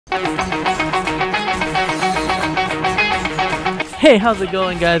Hey, how's it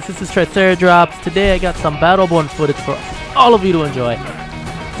going, guys? This is Triceradrops. Today I got some Battleborn footage for all of you to enjoy.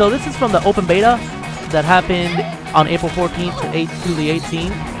 So this is from the open beta that happened on April 14th to the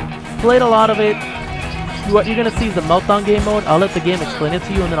 18th. Played a lot of it. What you're gonna see is the meltdown game mode. I'll let the game explain it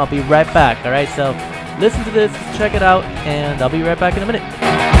to you and then I'll be right back, alright? So listen to this, check it out, and I'll be right back in a minute.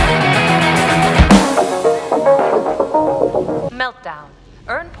 Meltdown.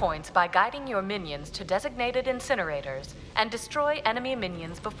 Earn points by guiding your minions to designated incinerators and destroy enemy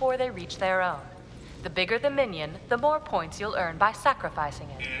minions before they reach their own. The bigger the minion, the more points you'll earn by sacrificing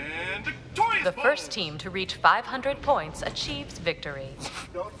it. The first team to reach 500 points achieves victory.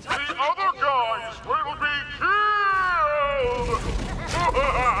 The other guys will be killed!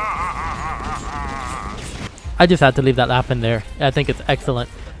 I just had to leave that laugh in there. I think it's excellent.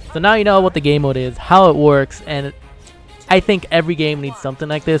 So now you know what the game mode is, how it works, and I think every game needs something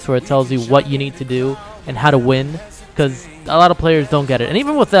like this where it tells you what you need to do and how to win, because a lot of players don't get it. And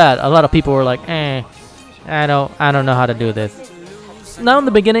even with that, a lot of people were like, I don't know how to do this. Now in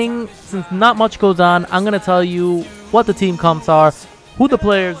the beginning, since not much goes on, I'm going to tell you what the team comps are, who the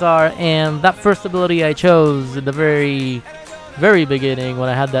players are, and that first ability I chose in the very beginning when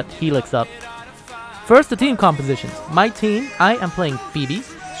I had that helix up. First, the team compositions. My team, I am playing Phoebe.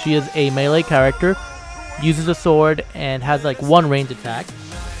 She is a melee character, uses a sword, and has like one range attack.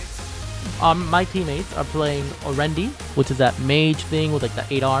 My teammates are playing Orendi, which is that mage thing with like the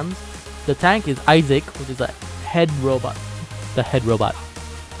 8 arms. The tank is Isaac, which is a head robot. The head robot.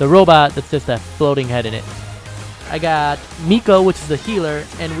 The robot that's just a floating head in it. I got Miko, which is the healer,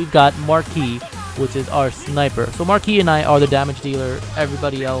 and we've got Marquis, which is our sniper. So Marquis and I are the damage dealer.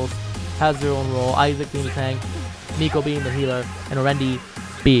 Everybody else has their own role. Isaac being the tank, Miko being the healer, and Orendi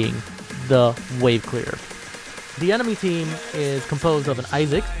being the wave clearer. The enemy team is composed of an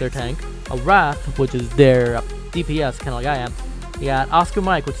Isaac, their tank, a Wrath, which is their DPS, kind of like I am. You got Oscar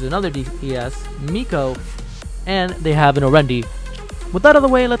Mike, which is another DPS, Miko, and they have an Orendi. With that out of the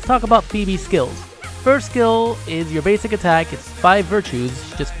way, let's talk about Phoebe's skills. First skill is your basic attack. It's 5 virtues.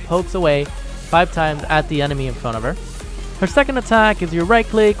 She just pokes away 5 times at the enemy in front of her. Her second attack is your right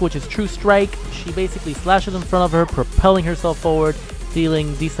click, which is True Strike. She basically slashes in front of her, propelling herself forward,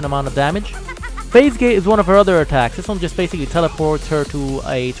 dealing decent amount of damage. Phase Gate is one of her other attacks. This one just basically teleports her to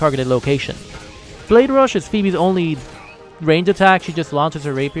a targeted location. Blade Rush is Phoebe's only range attack. She just launches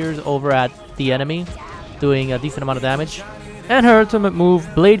her rapiers over at the enemy, doing a decent amount of damage. And her ultimate move,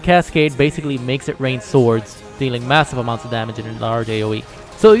 Blade Cascade, basically makes it rain swords, dealing massive amounts of damage in a large AoE.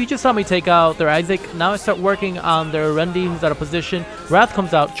 So you just saw me take out their Isaac. Now I start working on their Orendi, who's out of position. Wrath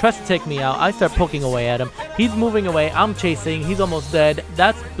comes out, tries to take me out. I start poking away at him. He's moving away. I'm chasing. He's almost dead.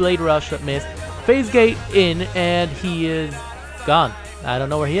 That's Blade Rush that missed. Phase Gate in, and he is gone. I don't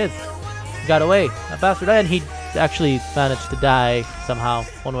know where he is. He got away. That bastard. And he actually managed to die somehow,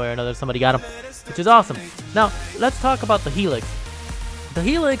 one way or another. Somebody got him, which is awesome. Now, let's talk about the Helix. The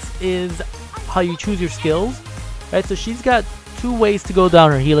Helix is how you choose your skills. Right, so she's got 2 ways to go down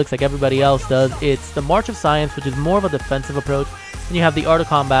her Helix like everybody else does. It's the March of Science, which is more of a defensive approach. And you have the Art of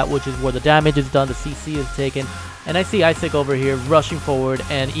Combat, which is where the damage is done, the CC is taken. And I see Isaac over here rushing forward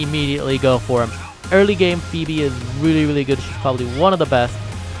and immediately go for him. Early game, Phoebe is really good. She's probably one of the best.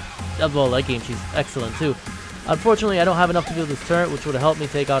 Well, late game, she's excellent too. Unfortunately, I don't have enough to do this turret, which would have helped me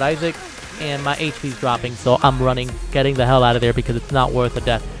take out Isaac. And my HP's dropping, so I'm running, getting the hell out of there because it's not worth a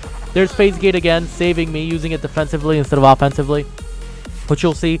death. There's Phase Gate again, saving me, using it defensively instead of offensively. Which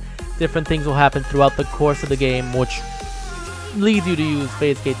you'll see, different things will happen throughout the course of the game, which leads you to use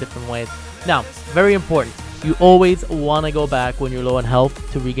Phase Gate different ways. Now, very important, you always want to go back when you're low on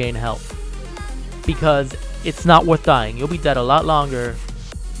health to regain health. Because it's not worth dying. You'll be dead a lot longer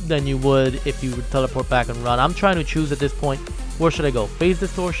than you would if you would teleport back and run. I'm trying to choose at this point, where should I go? Phase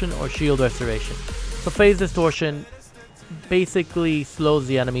Distortion or Shield Restoration? So Phase Distortion basically slows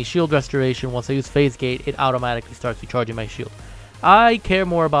the enemy. Shield Restoration, once I use Phase Gate, it automatically starts recharging my shield. I care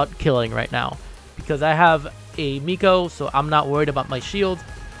more about killing right now because I have a Miko, so I'm not worried about my shield.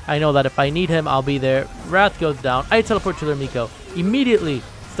 I know that if I need him, I'll be there. Wrath goes down. I teleport to their Miko. Immediately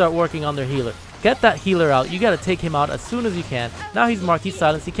start working on their healer. Get that healer out. You got to take him out as soon as you can. Now he's marked. He's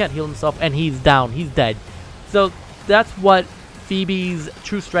silenced. He can't heal himself, and he's down. He's dead. So that's what Phoebe's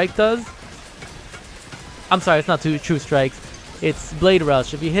True Strike does. I'm sorry, it's not True Strikes. It's Blade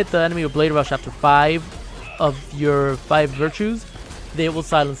Rush. If you hit the enemy with Blade Rush after 5 of your 5 virtues, they will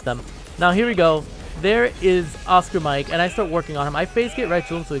silence them. Now here we go. There is Oscar Mike, and I start working on him. I Phase Gate right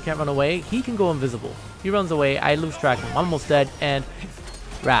to him so he can't run away. He can go invisible. He runs away. I lose track of him. I'm almost dead, and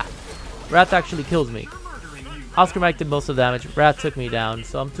Wrath actually kills me. Oscar Mike did most of the damage. Wrath took me down,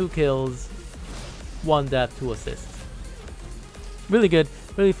 so I'm 2 kills, 1 death, 2 assists. Really good,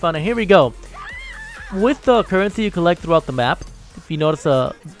 really fun. And here we go. With the currency you collect throughout the map, if you notice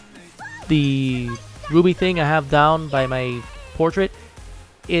the ruby thing I have down by my portrait,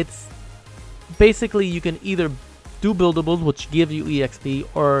 it's basically you can either do buildables, which give you EXP,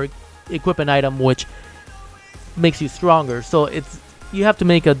 or equip an item which makes you stronger. So you have to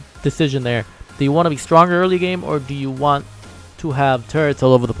make a decision there. Do you want to be stronger early game, or do you want to have turrets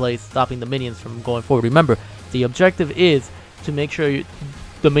all over the place stopping the minions from going forward? Remember, the objective is to make sure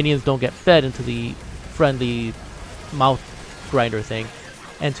the minions don't get fed into the friendly mouth grinder thing,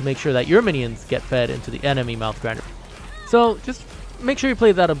 and to make sure that your minions get fed into the enemy mouth grinder. So just make sure you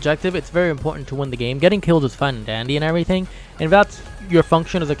play that objective. It's very important to win the game. Getting kills is fine and dandy and everything, and if that's your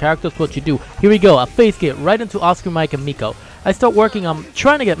function as a character, that's what you do. Here we go, a face get right into Oscar Mike and Miko. I start working on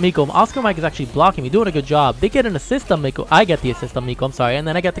trying to get Miko. Oscar Mike is actually blocking me, doing a good job. They get an assist on Miko. I get the assist on Miko, I'm sorry, and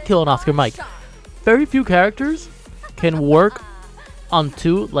then I get the kill on Oscar Mike. Very few characters can work on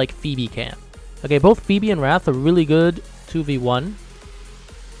 2 like Phoebe can. Okay, both Phoebe and Wrath are really good 2v1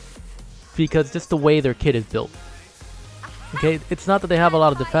 because just the way their kit is built. Okay, it's not that they have a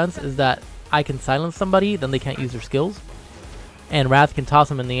lot of defense, is that I can silence somebody, then they can't use their skills. And Wrath can toss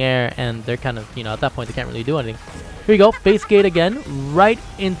them in the air, and they're kind of, you know, at that point they can't really do anything. Here we go, face gate again, right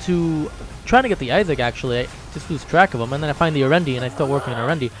into trying to get the Isaac actually. I just lose track of him, and then I find the Arendi, and I start working on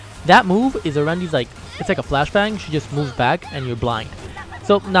Arendi. That move is Arendi's like, it's like a flashbang, she just moves back, and you're blind.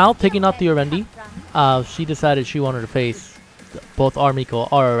 So now, taking out the Arendi, she decided she wanted to face both our Miko,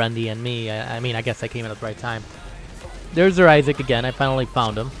 our Arendi, and me. I mean, I guess I came in at the right time. There's their Isaac again. I finally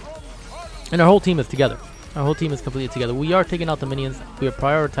found him. And our whole team is together. Our whole team is completely together. We are taking out the minions. We are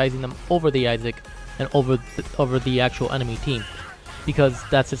prioritizing them over the Isaac and over the actual enemy team, because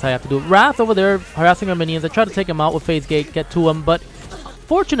that's just how I have to do it. Wrath over there harassing our minions. I try to take him out with Phase Gate, get to him, but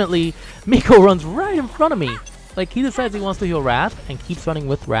fortunately, Miko runs right in front of me. Like, he decides he wants to heal Wrath and keeps running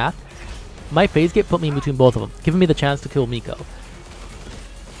with Wrath. My Phase Gate put me in between both of them, giving me the chance to kill Miko.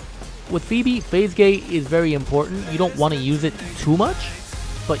 With Phoebe, Phase Gate is very important. You don't want to use it too much,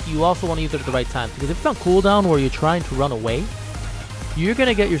 but you also want to use it at the right time, because if it's on cooldown where you're trying to run away, you're going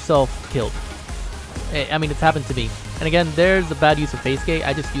to get yourself killed. I mean, it's happened to me. And again, there's the bad use of Phase Gate.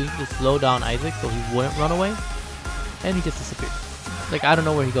 I just used it to slow down Isaac so he wouldn't run away, and he just disappeared. Like, I don't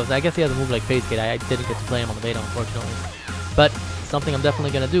know where he goes. I guess he has a move like Phase Gate. I didn't get to play him on the beta, unfortunately. But something I'm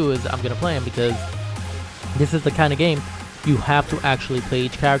definitely going to do is I'm going to play him, because this is the kind of game you have to actually play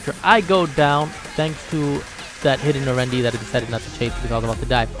each character. I go down thanks to that hidden Arendi that I decided not to chase because I was about to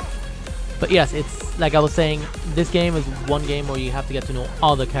die. But yes, it's like I was saying, this game is one game where you have to get to know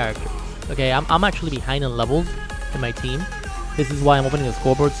all the characters. Okay, I'm actually behind in levels in my team. This is why I'm opening the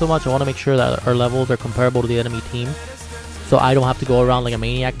scoreboard so much. I want to make sure that our levels are comparable to the enemy team, so I don't have to go around like a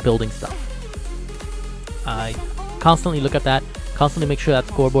maniac building stuff. I constantly look at that, constantly make sure that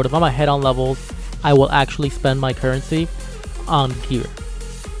scoreboard. If I'm ahead on levels, I will actually spend my currency on gear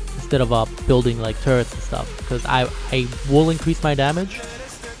instead of building like turrets and stuff, because I will increase my damage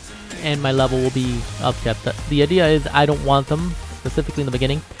and my level will be upkept. The idea is I don't want them, specifically in the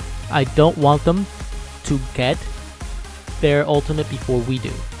beginning, I don't want them to get their ultimate before we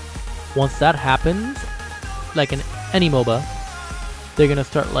do. Once that happens, like in any MOBA, they're gonna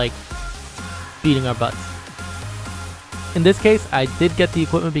start like beating our butts. In this case, I did get the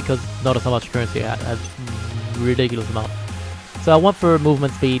equipment because notice how much currency I had. A ridiculous amount. So I went for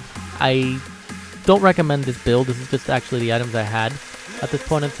movement speed. I don't recommend this build. This is just actually the items I had at this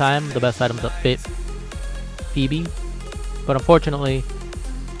point in time. The best items that fit Phoebe. But unfortunately,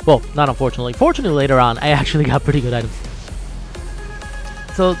 well, not unfortunately, fortunately later on, I actually got pretty good items.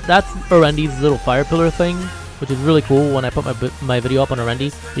 So that's Arendi's little fire pillar thing, which is really cool. When I put my video up on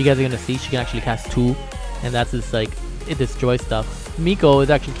Arendi, you guys are going to see she can actually cast 2. And that's just like, it destroys stuff. Miko is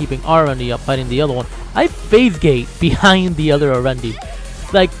actually keeping our Arendi up, fighting the other one. I Phase Gate behind the other Arendi.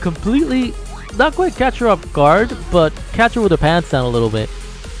 Like, completely, not quite catch her off guard, but catch her with her pants down a little bit.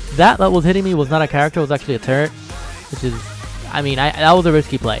 That was hitting me was not a character, it was actually a turret. Which is, I mean, that was a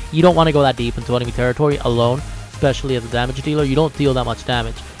risky play. You don't want to go that deep into enemy territory alone, especially as a damage dealer. You don't deal that much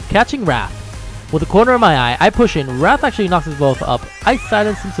damage. Catching Wrath. With the corner of my eye, I push in. Wrath actually knocks us both up. I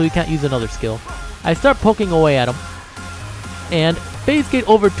silence him so he can't use another skill. I start poking away at him. And Phase Gate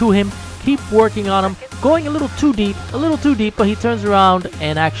over to him. Keep working on him. Going a little too deep, but he turns around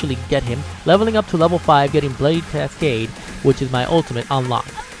and actually get him. Leveling up to level 5, getting Blade Cascade, which is my ultimate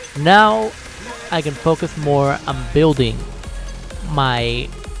unlocked. Now, I can focus more on building my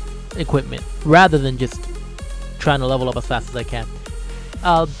equipment, rather than just trying to level up as fast as I can.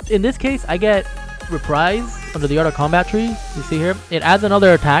 In this case, I get Reprise under the art of combat tree, you see here, it adds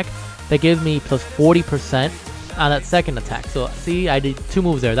another attack that gives me plus 40% on that second attack. So see, I did 2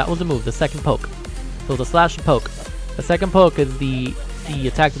 moves there. That was the move, the second poke. So the slash and poke. The second poke is the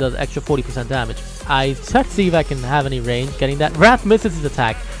attack that does extra 40% damage. I check to see if I can have any range getting that. Wrath misses his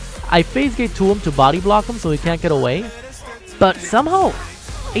attack. I phase gate to him to body block him so he can't get away. But somehow,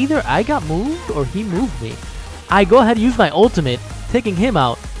 either I got moved or he moved me. I go ahead and use my ultimate, taking him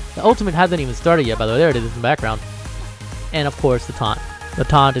out. The ultimate hasn't even started yet, by the way. There it is in the background. And of course, the taunt. The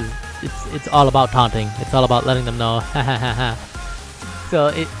taunt is, it's all about taunting. It's all about letting them know, ha ha ha ha.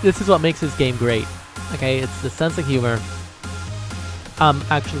 So this is what makes this game great. Okay, it's the sense of humor.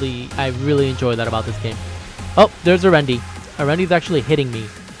 Actually, I really enjoy that about this game. Oh, there's Arendi. Arendi's actually hitting me.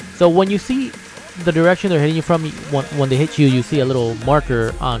 So when you see the direction they're hitting you from, when they hit you, you see a little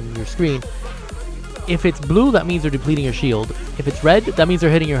marker on your screen. If it's blue, that means they're depleting your shield. If it's red, that means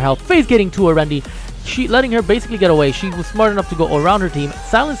they're hitting your health. Phase getting to Arendi, letting her basically get away. She was smart enough to go around her team,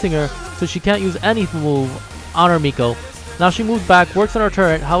 silencing her so she can't use any move on her Miko. Now she moves back, works on her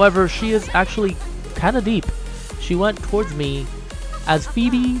turret. However, she is actually kind of deep. She went towards me as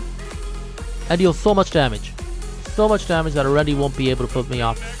Phoebe and deals so much damage. So much damage that Arendi won't be able to put me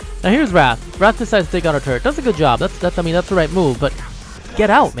off. Now here's Wrath. Wrath decides to take out her turret. Does a good job. I mean, that's the right move, but get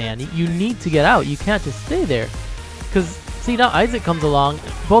out, man. You need to get out. You can't just stay there. Because, see, now Isaac comes along.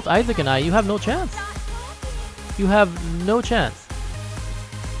 Both Isaac and I, you have no chance. You have no chance.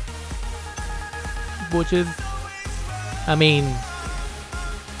 Which is, I mean,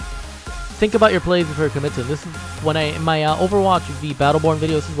 think about your plays before you commit to them. This is when in my Overwatch v Battleborn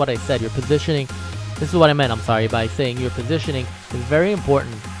video, this is what I said. Your positioning, this is what I meant, I'm sorry, by saying your positioning is very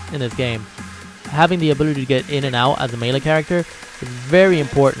important in this game. Having the ability to get in and out as a melee character is very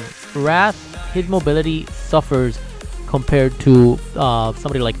important. Wrath, his mobility suffers compared to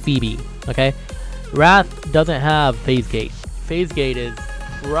somebody like Phoebe, okay? Wrath doesn't have phase gate. Phase gate is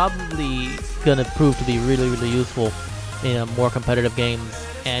probably gonna prove to be really, really useful in more competitive games,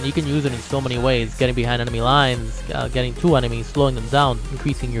 and you can use it in so many ways. Getting behind enemy lines, getting to enemies, slowing them down,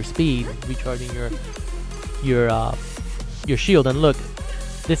 increasing your speed, recharging your shield. And look,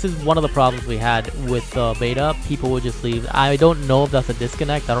 this is one of the problems we had with beta. People would just leave. I don't know if that's a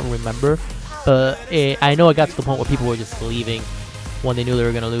disconnect. I don't remember, but I know it got to the point where people were just leaving when they knew they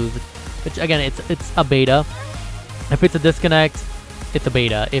were gonna lose. Which again, it's a beta. If it's a disconnect, it's a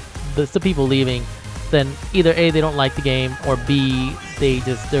beta. If it's the people leaving, then either A, they don't like the game, or B, they're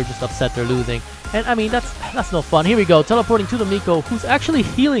just upset they're losing. And I mean, that's no fun. Here we go, teleporting to the Miko, who's actually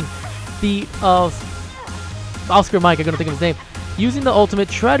healing the Oscar Mike. I'm gonna think of his name. Using the ultimate,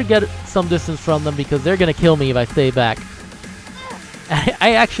 try to get some distance from them because they're gonna kill me if I stay back.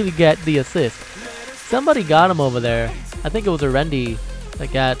 I actually get the assist. Somebody got him over there. I think it was Arendi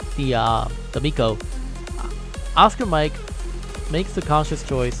that got the Miko. Oscar Mike makes the conscious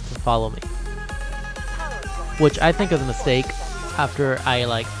choice to follow me, which I think is a mistake. After I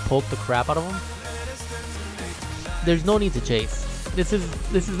like poke the crap out of him, there's no need to chase. This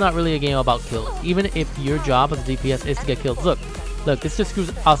is not really a game about kills. Even if your job as a DPS is to get kills. Look, this just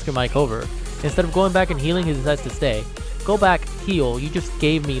screws Oscar Mike over. Instead of going back and healing, he decides to stay. Go back, heal. You just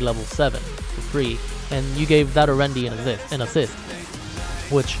gave me level 7 for free, and you gave that Arendi an assist,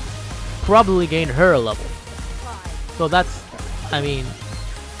 which probably gained her a level. So that's, I mean,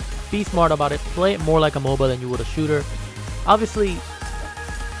 be smart about it. Play it more like a MOBA than you would a shooter. Obviously,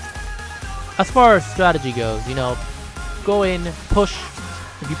 as far as strategy goes, you know, go in, push.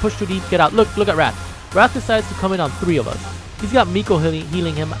 If you push too deep, get out. Look at Wrath. Wrath decides to come in on 3 of us. He's got Miko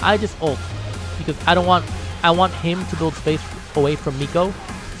healing him. I just ult because I want him to build space away from Miko,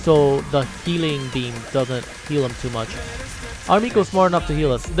 so the healing beam doesn't heal him too much. Our Miko's smart enough to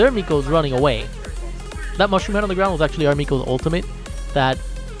heal us. Their Miko's running away. That mushroom head on the ground was actually our Miko's ultimate that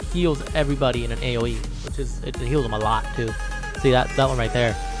heals everybody in an AoE, which is, it heals them a lot too. See that one right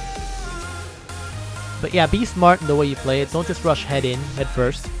there. But yeah, be smart in the way you play it. Don't just rush head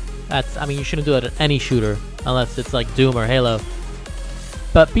first. I mean, you shouldn't do it at any shooter unless it's like Doom or Halo.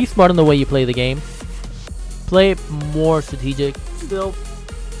 But be smart in the way you play the game. Play more strategic. Still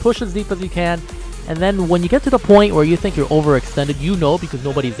push as deep as you can. And then when you get to the point where you think you're overextended, you know, because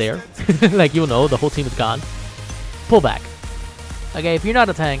nobody's there. Like, you know, the whole team is gone. Pull back. Okay, if you're not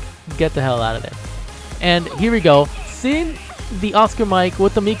a tank, get the hell out of there. And here we go. Seeing the Oscar Mike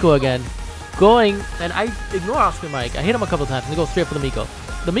with the Miko again. Going, and I ignore Oscar Mike. I hit him a couple times and go straight for the Miko.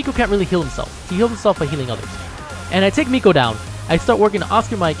 The Miko can't really heal himself. He heals himself by healing others. And I take Miko down. I start working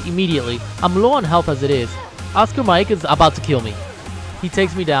Oscar Mike immediately. I'm low on health as it is. Oscar Mike is about to kill me. He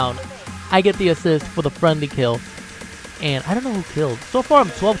takes me down. I get the assist for the friendly kill. And I don't know who killed. So far I'm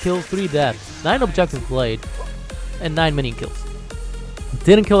 12 kills, 3 deaths, 9 objectives played. and 9 minion kills.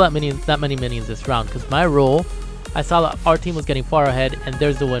 Didn't kill that many minions this round because my role, I saw that our team was getting far ahead, and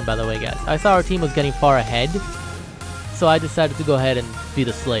there's the win, by the way, guys. I saw our team was getting far ahead, so I decided to go ahead and be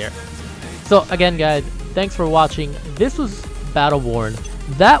the Slayer. So again, guys, thanks for watching. This was Battleborn.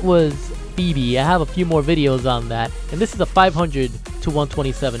 That was Phoebe. I have a few more videos on that, and this is a 500 to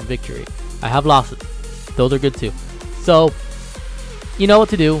 127 victory. I have losses. Those are good too. So, you know what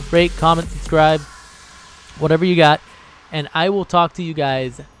to do. Rate, comment, subscribe, whatever you got, and I will talk to you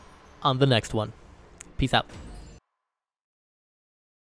guys on the next one. Peace out.